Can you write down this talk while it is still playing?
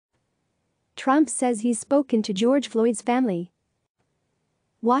Trump says he's spoken to George Floyd's family.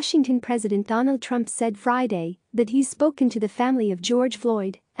 Washington President Donald Trump said Friday that he's spoken to the family of George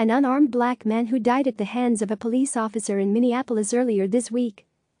Floyd, an unarmed black man who died at the hands of a police officer in Minneapolis earlier this week.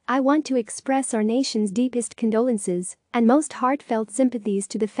 "I want to express our nation's deepest condolences and most heartfelt sympathies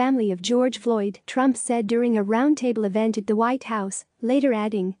to the family of George Floyd," Trump said during a roundtable event at the White House, later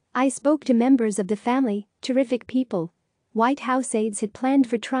adding, "I spoke to members of the family, terrific people." White House aides had planned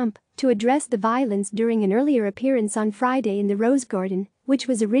for Trump to address the violence during an earlier appearance on Friday in the Rose Garden, which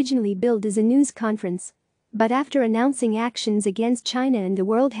was originally billed as a news conference. But after announcing actions against China and the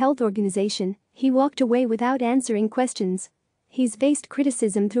World Health Organization, he walked away without answering questions. He's faced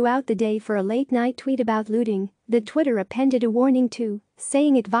criticism throughout the day for a late-night tweet about looting that Twitter appended a warning to,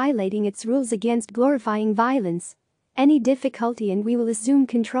 saying it violating its rules against glorifying violence. "Any difficulty and we will assume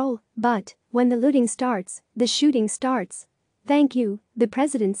control, but when the looting starts, the shooting starts. Thank you," the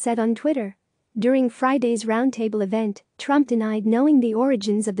president said on Twitter. During Friday's roundtable event, Trump denied knowing the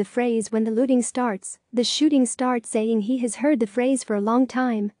origins of the phrase "when the looting starts, the shooting starts," saying he has heard the phrase for a long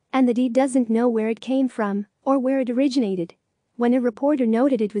time and that he doesn't know where it came from or where it originated. When a reporter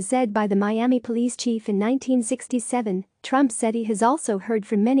noted it was said by the Miami police chief in 1967, Trump said he has also heard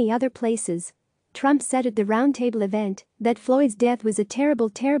from many other places. Trump said at the roundtable event that Floyd's death was a terrible,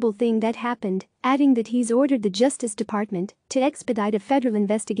 terrible thing that happened, adding that he's ordered the Justice Department to expedite a federal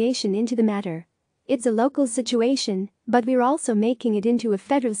investigation into the matter. "It's a local situation, but we're also making it into a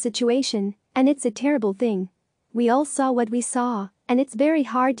federal situation, and it's a terrible thing. We all saw what we saw, and it's very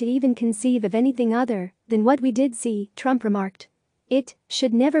hard to even conceive of anything other than what we did see," Trump remarked. "It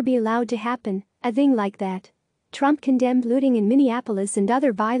should never be allowed to happen, a thing like that." Trump condemned looting in Minneapolis and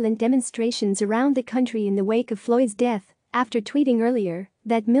other violent demonstrations around the country in the wake of Floyd's death, after tweeting earlier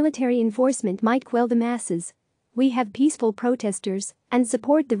that military enforcement might quell the masses. "We have peaceful protesters and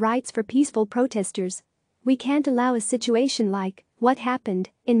support the rights for peaceful protesters. We can't allow a situation like what happened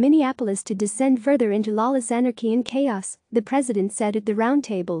in Minneapolis to descend further into lawless anarchy and chaos," the president said at the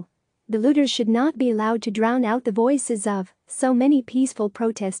roundtable. "The looters should not be allowed to drown out the voices of so many peaceful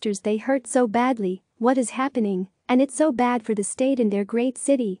protesters. They hurt so badly what is happening, and it's so bad for the state and their great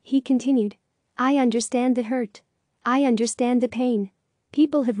city," he continued. "I understand the hurt. I understand the pain.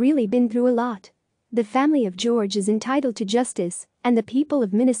 People have really been through a lot. The family of George is entitled to justice, and the people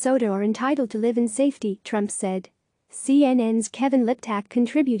of Minnesota are entitled to live in safety," Trump said. CNN's Kevin Liptak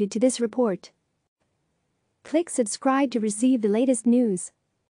contributed to this report. Click subscribe to receive the latest news.